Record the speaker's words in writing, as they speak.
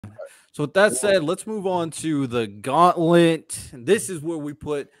So with that said, let's move on to the Gauntlet. This is where we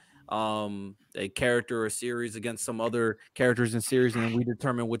put a character or series against some other characters in series, and then we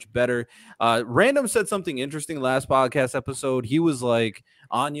determine which better. Random said something interesting last podcast episode. He was like,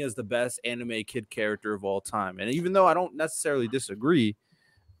 Anya is the best anime kid character of all time. And even though I don't necessarily disagree,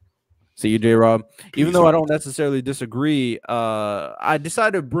 see you, J Rob. Even though I don't necessarily disagree, I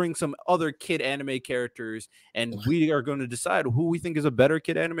decided to bring some other kid anime characters, and we are going to decide who we think is a better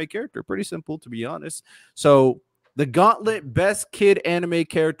kid anime character. Pretty simple, to be honest. So, the Gauntlet Best Kid Anime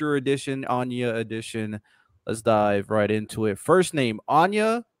Character Edition, Anya Edition. Let's dive right into it. First name,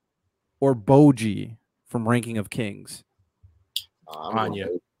 Anya or Boji from Ranking of Kings? Anya.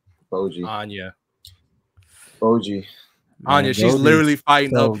 Boji. Anya. Boji. Anya, she's literally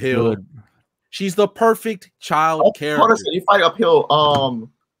fighting uphill. Good. She's the perfect child character. You fight uphill.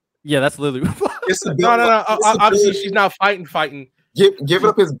 Yeah, that's literally. No. Obviously, she's not fighting. Giving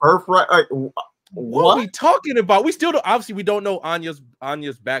up his birthright. What are we talking about? We still don't. Obviously, we don't know Anya's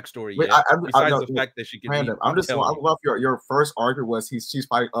backstory yet. Besides the fact that she can. Random. I'm love your first argument was she's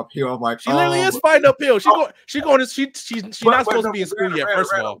fighting uphill. I'm like, she literally is fighting uphill. She's not supposed to be in school yet.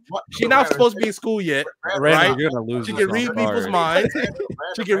 First of all, she's not supposed to be in school yet. Right? You're gonna lose. She can read people's minds.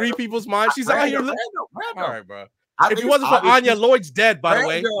 She can read people's minds. She's out here. All right, bro. If it wasn't for Anya, Lloyd's dead, by the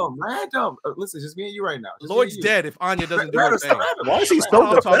way. Random. Listen, just me and you right now. Lloyd's dead if Anya doesn't do her thing. Why is he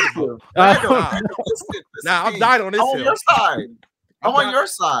so defensive? Now, I'm dying on this hill. Your side. I'm on your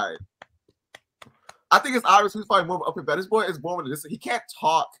side. I think it's obvious who's probably more up and better. This boy is born with this. He can't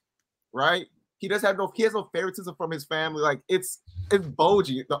talk, right? He has no favoritism from his family. Like it's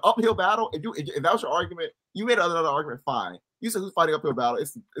Boji. The uphill battle. If that was your argument, you made another argument. Fine. You said who's fighting uphill battle?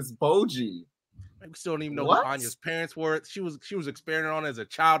 It's Boji. We still don't even know who Anya's parents were. She was experimenting on as a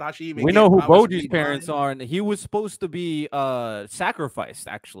child. How she even? We know who Boji's parents are, and he was supposed to be sacrificed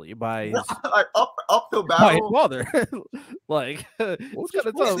actually by his, like uphill battle by his father. Like we'll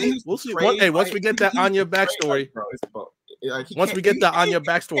see. Hey, once we get that Anya backstory, once we get that Anya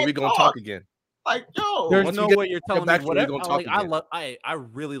backstory, we're gonna talk again. Like yo, there's no way you're telling me whatever. I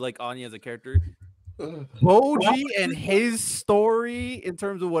really like Anya as a character. Boji and his story in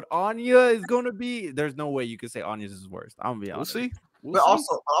terms of what Anya is going to be, there's no way you could say Anya's is worst. I'm gonna be honest. We'll see. But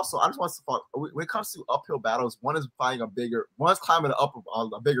also, I just want to talk when it comes to uphill battles. One is climbing a bigger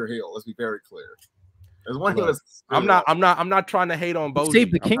hill. Let's be very clear. There's one hill that's. I'm not trying to hate on Boji.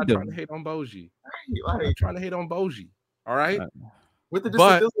 Save the kingdom. I'm not trying to hate on Boji. I'm trying to hate on Boji. All right. With the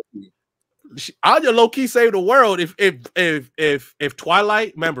disability. Anya low key saved the world. If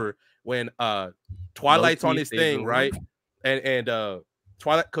Twilight, remember when Twilight's on his thing, right? And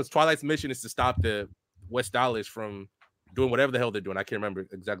Twilight, because Twilight's mission is to stop the West Dallas from doing whatever the hell they're doing. I can't remember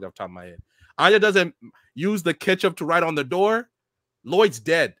exactly off the top of my head. Anya doesn't use the ketchup to write on the door. Lloyd's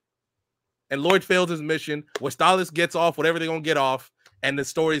dead. And Lloyd fails his mission. West Dallas gets off whatever they're gonna get off, and the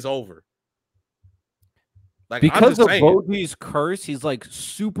story's over. Like, because of Boji's curse, he's like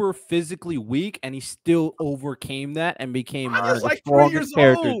super physically weak, and he still overcame that and became one of the strongest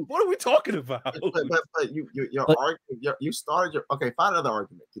characters. What are we talking about? But you started your find another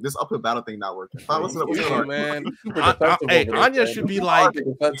argument. This uphill battle thing not working. Man. Hey, Anya should be like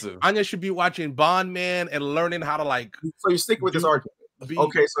Anya should be watching Bond Man and learning how to like. So you stick with this argument.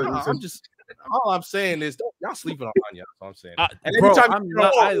 I'm just. All I'm saying is, y'all sleeping on Anya. That's all I'm saying. And bro,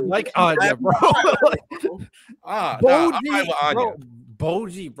 I like Anya, bro.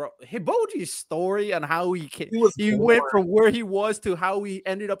 Boji, bro. Hey, Boji's story and how he went from where he was to how he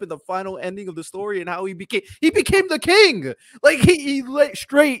ended up in the final ending of the story and how he became the king. Like he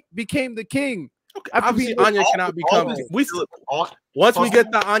straight became the king. Okay, obviously Anya cannot become. Once we get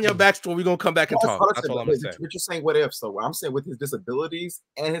the Anya backstory, we're gonna come back and talk. That's all I'm saying. But you're saying what if? So I'm saying with his disabilities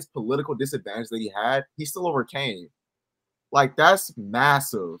and his political disadvantage that he had, he still overcame. Like that's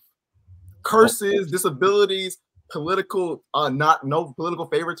massive. Curses, disabilities, political, no political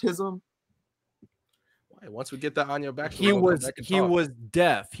favoritism. Once we get the Anya backstory, he was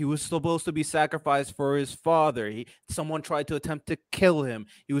deaf. He was supposed to be sacrificed for his father. Someone tried to attempt to kill him.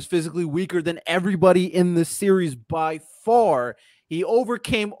 He was physically weaker than everybody in the series by far. He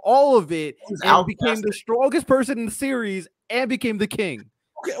overcame all of it and became the strongest person in the series and became the king.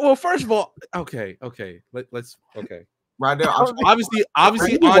 Okay, well, first of all, okay. Let's. Right there, obviously,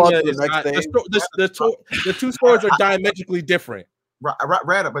 Anya is not, the two stories are diametrically different. Right,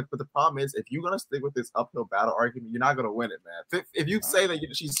 but the problem is, if you're gonna stick with this uphill battle argument, you're not gonna win it, man. If you say that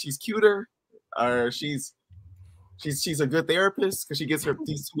she's cuter, or she's a good therapist because she gets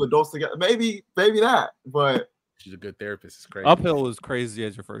these two adults together, maybe that. But she's a good therapist. It's crazy. Uphill is crazy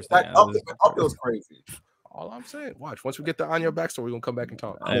as your first. Uphill is crazy. All I'm saying. Watch. Once we get the Anya backstory, we're gonna come back and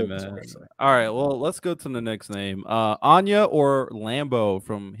talk. Hey, man. All right. Well, let's go to the next name. Anya or Lambo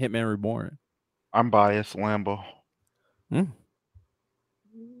from Hitman Reborn. I'm biased. Lambo.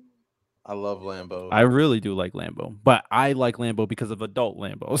 I love Lambo. I really do like Lambo, but I like Lambo because of adult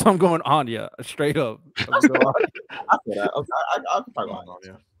Lambo. So I'm going Anya straight up. I feel that. Okay, I can probably go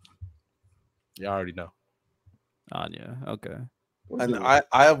Anya. You already know. Anya. Okay. And I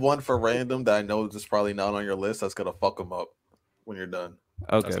have one for random that I know is probably not on your list. That's gonna fuck them up when you're done.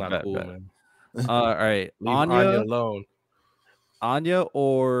 Okay. That's not cool, man. All right. Leave Anya alone. Anya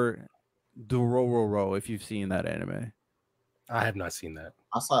or Dororo, if you've seen that anime. I have not seen that.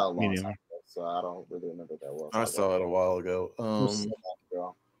 I saw it a long time ago, so I don't really remember that well. I saw it a while ago.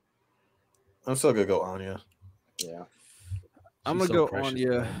 I'm still gonna go Anya. Yeah. I'm gonna go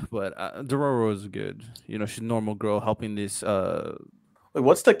Anya, but Dororo is good. You know, she's a normal girl helping this. Wait,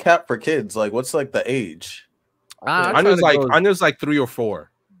 what's the cap for kids? Like, what's like the age? Anya's like 3 or 4.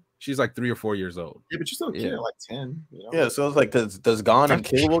 She's like 3 or 4 years old. Yeah, but you're still a kid at like 10. You know? Yeah, so it's like, does Gon and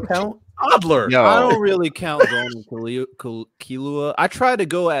Killua count? Toddler. No. I don't really count Gon and Killua. I try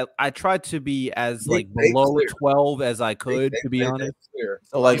to be as like below 12 as I could, to be honest.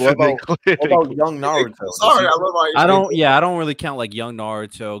 So like, what about young Naruto? Sorry, I don't really count like young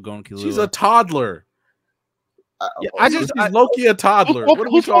Naruto, Gon, Killua. She's a toddler. She's low-key a toddler. What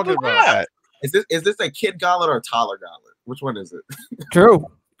are we talking about? Is this a kid gauntlet or a toddler gauntlet? Which one is it? True.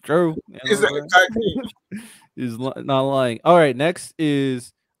 He's not lying. All right, next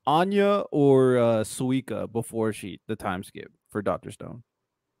is Anya or Suika before the time skip for Dr. Stone.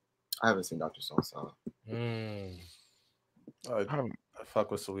 I haven't seen Dr. Stone, so I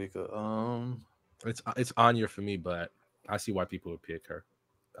fuck with Suika. It's Anya for me, but I see why people would pick her.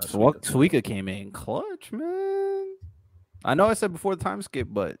 Suika came in clutch, man. I know I said before the time skip,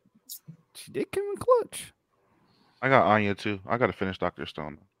 but she did come in clutch. I got Anya too. I got to finish Dr.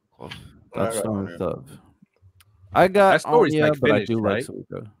 Stone. Close. Dr. Stone stuff. I got Anya, like but finished, I do right? like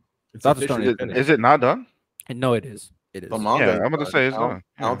Suika. Dr. Stone is it not done? No, it is. It is. The manga, yeah, I'm going to say it's done.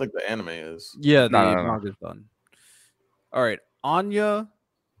 I don't think the anime is. Yeah, the manga's done. All right, Anya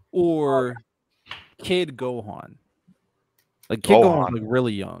or Kid Gohan. Like Kid Gohan's like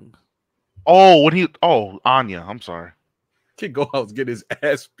really young. Anya. I'm sorry. Kid Gohan's getting his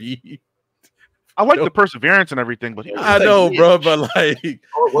ass beat. I like the perseverance and everything, but I know, bro. But like, if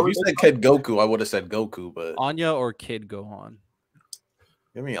you said Kid Goku, I would have said Goku. But Anya or Kid Gohan?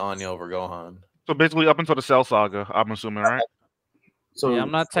 Give me Anya over Gohan. So basically, up until the Cell Saga, I'm assuming, right? So yeah,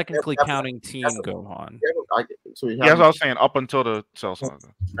 I'm not technically counting Team Gohan. So that's what I was saying. Up until the Cell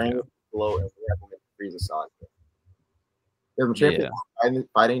Saga. Below, and we have Frieza Saga. There's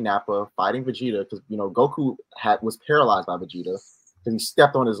fighting Nappa, fighting Vegeta, because Goku was paralyzed by Vegeta because he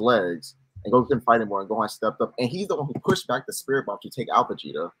stepped on his legs, and Goku couldn't fight anymore. And Gohan stepped up, and he's the one who pushed back the Spirit Bomb to take out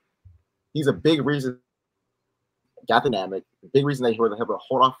Vegeta. He's a big reason. Got dynamic. Big reason they were able to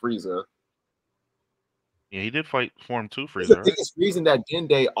hold off Frieza. Yeah, he did fight Form 2 Frieza. The biggest reason that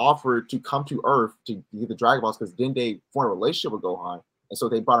Dende offered to come to Earth to get the Dragon Balls because Dende formed a relationship with Gohan. And so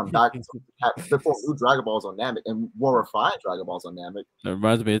they brought him back to form new Dragon Balls on Namek and more refined Dragon Balls on Namek. It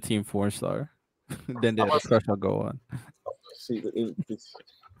reminds me of Team 4-Star. Then they had a crush on Gohan. See,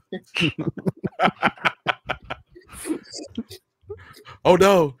 oh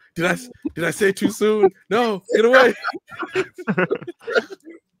no! Did I say it too soon? No, get away!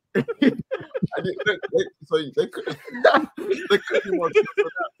 So they could be more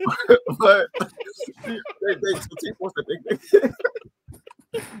but Team Force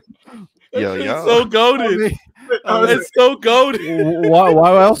It's so goated. It's so goated.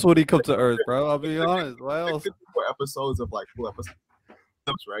 Why else would he come to Earth, bro? I'll be honest. Why else? 4 episodes of like full episodes,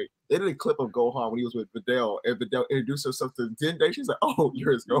 right? They did a clip of Gohan when he was with Videl, and Videl introduced herself to Dende. She's like, "Oh,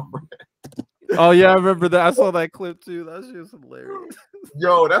 you're his girlfriend." Oh yeah, I remember that. I saw that clip too. That shit was hilarious.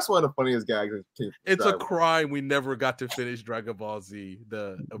 Yo, that's one of the funniest gags. It's a crime we never got to finish Dragon Ball Z.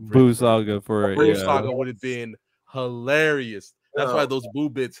 The Boo Saga for it. Boo Saga would have been hilarious. That's why those boo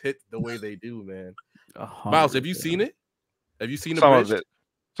bits hit the way they do, man. Miles, have you seen it? Have you seen some of it?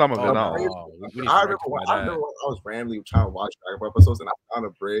 Some of it. No. I remember I was randomly trying to watch Dragon Ball episodes, and I found a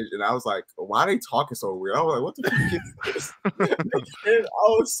bridge, and I was like, "Why are they talking so weird?" I was like, "What the fuck is this?" And I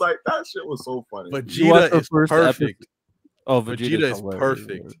was like, "That shit was so funny." Vegeta is perfect. Oh, Vegeta is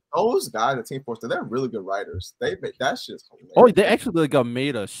perfect. Those guys at Team Force, they're really good writers. They make that shit's hilarious. Oh, they actually got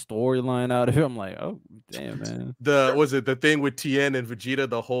made a storyline out of it. I'm like, oh damn, man. The thing with Tien and Vegeta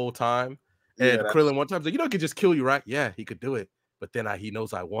the whole time, and Krillin one time was like, you could just kill you, right? Yeah, he could do it. but then he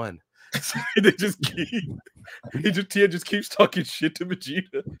knows I won. They just Tien just keeps talking shit to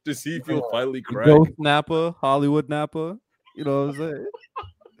Vegeta to see if he'll finally crack. Ghost Nappa, Hollywood Nappa. You know what I'm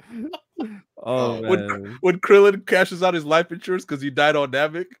saying? Oh man. When Krillin cashes out his life insurance because he died on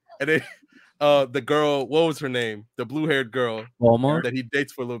Namek, and then the girl, what was her name? The blue-haired girl Bulma? that he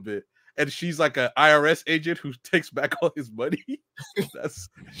dates for a little bit. And she's like an IRS agent who takes back all his money.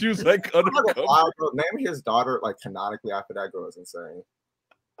 She was like undercover. Name his daughter like canonically after that girl is insane.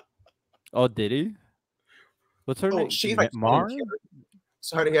 Oh, did he? What's her name? She's like Mars.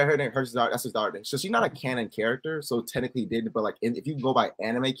 So her name, that's his daughter. So she's not a canon character. So technically, he did, but like if you go by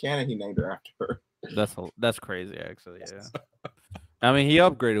anime canon, he named her after her. That's crazy, actually. Yeah. I mean, he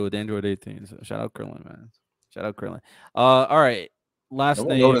upgraded with Android 18. So shout out Krillin, man. Shout out Krillin. All right. Last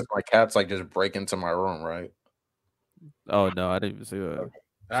name. Notice my cat's like just break into my room, right? Oh no, I didn't even see that.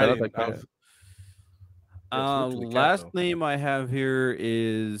 Shout out that cat. Last name I have here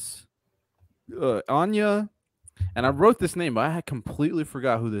is Anya, and I wrote this name, but I completely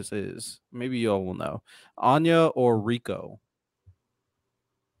forgot who this is. Maybe y'all will know. Anya or Rico.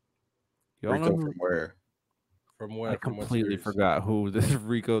 Y'all know from where? From where? I completely forgot who this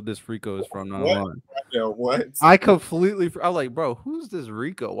Rico is from. What? I completely. I was like, bro, who's this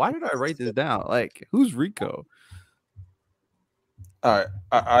Rico? Why did I write this down? Like, who's Rico? All right,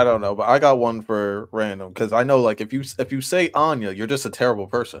 I don't know, but I got one for random because I know, like, if you say Anya, you're just a terrible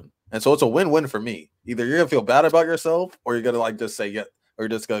person, and so it's a win-win for me. Either you're gonna feel bad about yourself, or you're gonna like just say yeah, or you're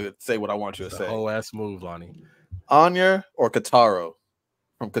just gonna say what I want you to say. Whole ass move, Lani. Anya or Kataro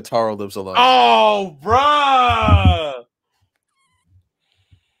from Kataro Lives Alone. Oh, bruh!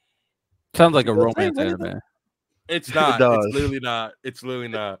 Sounds like a romance anime. It's not. It's literally not. It's literally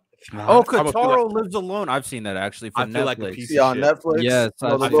not. Oh, Kataro Lives Alone. I've seen that actually. For I feel Netflix. like a piece on Netflix. Yes,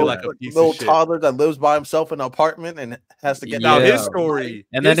 I feel like a piece little of shit. toddler that lives by himself in an apartment and has to get Now out. his story,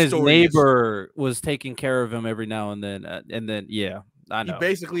 and then his neighbor was taking care of him every now and then yeah, I know. He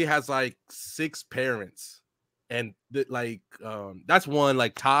basically has like 6 parents, and that's one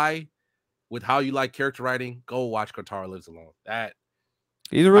like tie with how you like character writing. Go watch Kataro Lives Alone. That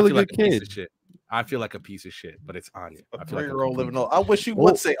he's a really good kid. I feel like a piece of shit, but it's Anya. A 3-year-old living alone. I wish you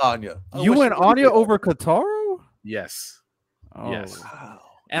would say Anya. You went Anya over Kataro? Yes. Oh. Yes. Wow.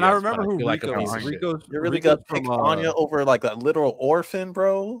 And I remember who Rico is. You're really gonna pick Anya over like a literal orphan,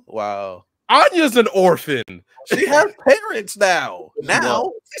 bro? Wow. Anya's an orphan. She has parents now.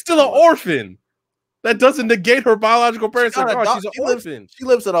 Now she's still an orphan. That doesn't negate her biological parents. She's an orphan. She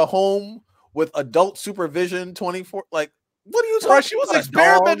lives in a home with adult supervision 24. Like, what are you talking about? She was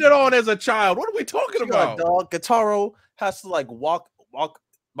experimented on as a child. What are we talking about? Dog. Kataro has to like walk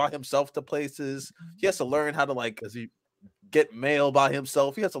by himself to places. He has to learn how to like get mail by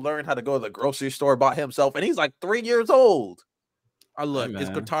himself. He has to learn how to go to the grocery store by himself. And he's like 3 years old. Look,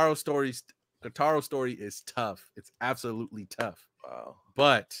 his Kataro story is tough. It's absolutely tough. Wow.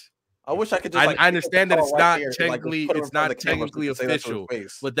 But I wish I could just I understand that it's not technically official.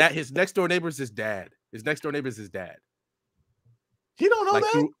 But that his next door neighbor is his dad. His next door neighbor is his dad. You don't know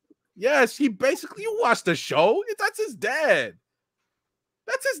that? Yes, he basically, you watched the show. That's his dad.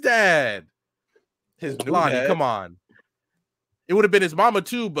 That's his dad. His Lani, dad. come on. It would have been his mama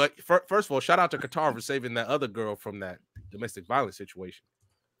too, but first of all, shout out to Kataro for saving that other girl from that domestic violence situation.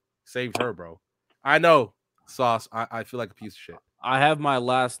 Saved her, bro. I know, Sauce. I feel like a piece of shit. I have my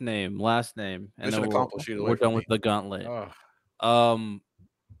last name, and then we're done with the gauntlet.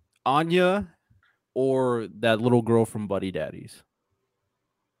 Anya or that little girl from Buddy Daddies.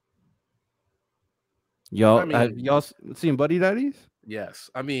 Y'all, have y'all seen Buddy Daddies? Yes.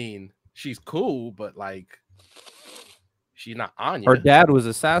 I mean, she's cool, but like, she's not Anya. Her dad was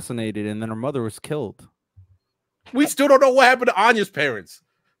assassinated, and then her mother was killed. We still don't know what happened to Anya's parents.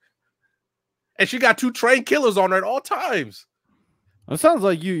 And she got 2 trained killers on her at all times. It sounds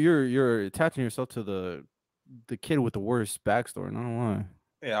like you're attaching yourself to the kid with the worst backstory. I don't know why.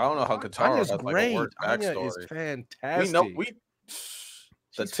 Yeah, I don't know how Kataro has like a worst backstory. Anya is fantastic. We know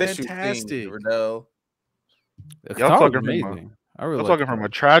the tissue fantastic. Y'all talking amazing. I'm talking from a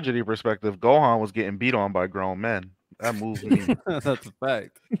tragedy perspective. Gohan was getting beat on by grown men. That moved me. That's a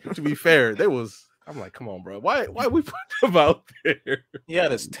fact. To be fair, I'm like, come on, bro. Why we put him out there? He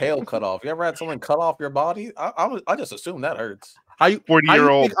had his tail cut off. You ever had someone cut off your body? I just assume that hurts.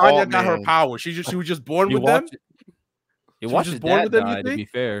 40-year-old Anya got her power? She was just born with them. He watched his dad die, to be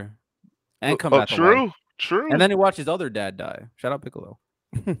fair, and come back alive. True. And then he watched his other dad die. Shout out Piccolo.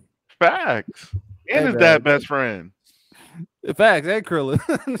 Facts. And his dad best friend. Facts and Krillin.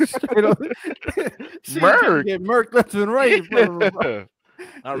 Straight up. Merc. Get murked left and right.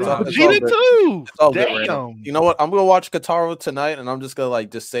 Vegeta too. It's all good, Random. You know what? I'm gonna watch Kataro tonight, and I'm just gonna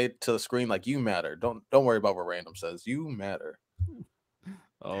like just say it to the screen like, "You matter." Don't worry about what Random says. You matter.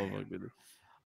 Oh my goodness.